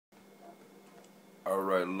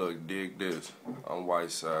Alright, look, dig this. I'm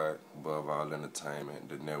Whiteside, above all entertainment,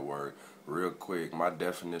 the network. Real quick, my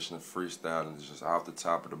definition of freestyling is just off the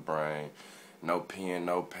top of the brain. No pen,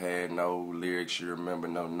 no pad, no lyrics you remember,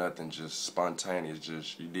 no nothing, just spontaneous,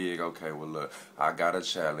 just, you dig? Okay, well look, I got a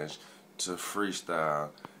challenge to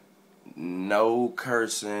freestyle. No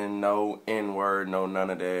cursing, no N-word, no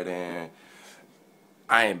none of that, and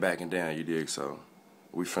I ain't backing down, you dig? So,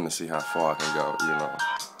 we finna see how far I can go, you know.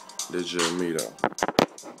 This just me though.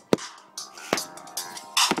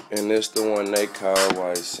 And this the one they call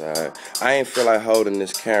Whiteside. I ain't feel like holding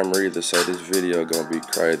this camera either, so this video gonna be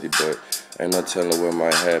crazy, but ain't no telling what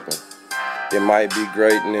might happen. It might be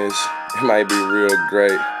greatness, it might be real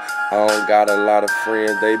great. I don't got a lot of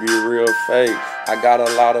friends, they be real fake. I got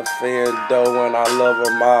a lot of fans though, and I love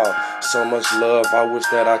them all. So much love, I wish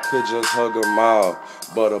that I could just hug them all.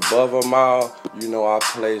 But above them all, you know I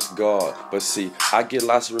place God. But see, I get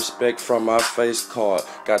lots of respect from my face card.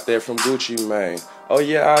 Got that from Gucci Mane. Oh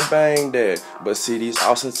yeah, I banged that. But see, these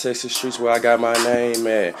Austin, Texas streets where I got my name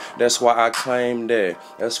at. That's why I claim that.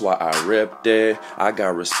 That's why I rep that. I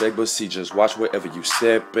got respect, but see, just watch wherever you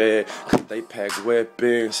step at. Cause they pack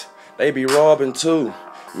weapons. They be robbing too.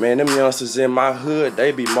 Man, them youngsters in my hood,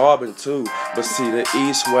 they be mobbing too. But see, the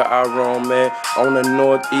east where I roam at, on the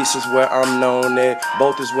northeast is where I'm known at.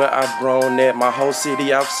 Both is where I've grown at. My whole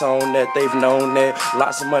city I've sown that, they've known that.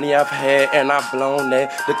 Lots of money I've had and I've blown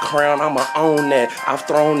that. The crown, I'ma own that. I've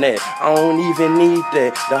thrown that. I don't even need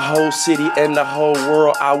that. The whole city and the whole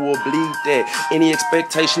world, I will bleed that. Any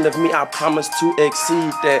expectation of me, I promise to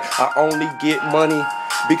exceed that. I only get money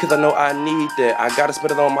because I know I need that. I gotta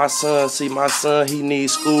spend it on my son. See, my son, he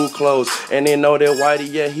needs school clothes. And they know that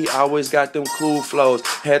Whitey, yeah, he always got them cool flows.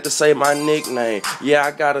 Had to say my nickname. Yeah,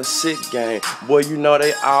 I got a sick game. Boy, you know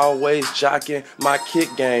they always jocking my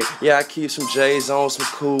kick game. Yeah, I keep some J's on, some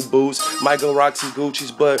cool boots. Might go rock some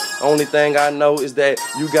Gucci's, but only thing I know is that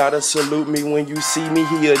you gotta salute me when you see me.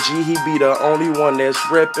 He a G, he be the only one that's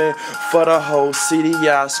reppin' for the whole city.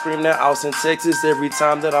 Yeah, I scream that Austin, Texas every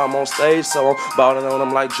time that I'm on stage. So I'm ballin' on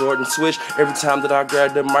them like Jordan Swish. Every time that I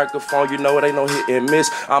grab the microphone, you know it ain't no hit and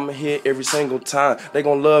miss. I'ma hit every single time. They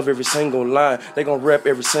gon' love every single line. They gon' rep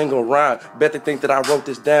every single rhyme. Bet they think that I wrote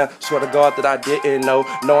this down. Swear to God that I didn't know.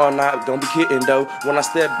 No, I'm not gonna be kidding though. When I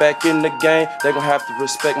step back in the game, they gon' have to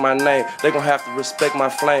respect my name. They gon' have to respect my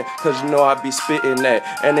flame. Cause you know I be spitting that.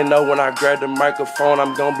 And they know when I grab the microphone,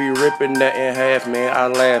 I'm gonna be ripping that in half, man. I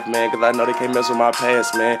laugh, man, cause I know they can't mess with my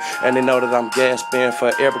past, man. And they know that I'm gasping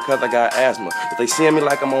for air because I got asthma. But they seeing me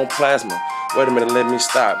like I'm on plasma. Wait a minute, let me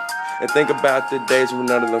stop. And think about the days when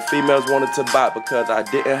none of the females wanted to buy because I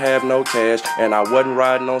didn't have no cash and I wasn't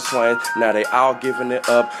riding on swings. Now they all giving it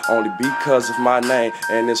up only because of my name.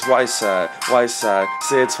 And it's Whiteside, Whiteside.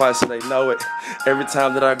 Say it twice so they know it. Every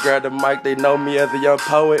time that I grab the mic, they know me as a young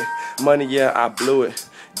poet. Money, yeah, I blew it.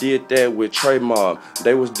 Did that with Trey Mob.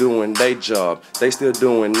 They was doing their job. They still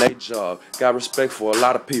doing their job. Got respect for a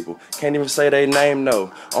lot of people. Can't even say their name,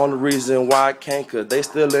 no. Only reason why I can't, cause they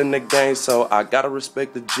still in the game. So I gotta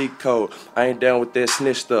respect the G code. I ain't down with that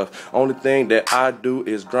snitch stuff. Only thing that I do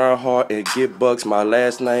is grind hard and get bucks. My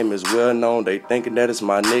last name is well known. They thinking that it's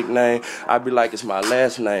my nickname. I be like it's my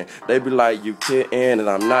last name. They be like you kidding and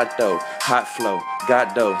I'm not though. Hot flow,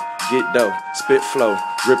 got dough, get dough, spit flow,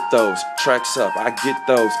 rip those, tracks up, I get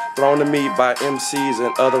those. Thrown to me by MCs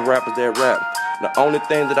and other rappers that rap. The only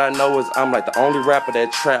thing that I know is I'm like the only rapper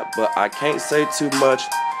that trap, but I can't say too much.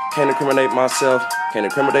 Can't incriminate myself, can't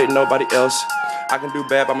incriminate nobody else. I can do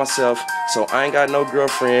bad by myself, so I ain't got no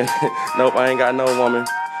girlfriend. Nope, I ain't got no woman.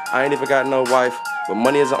 I ain't even got no wife, but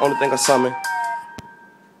money is the only thing I summon.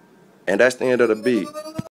 And that's the end of the beat.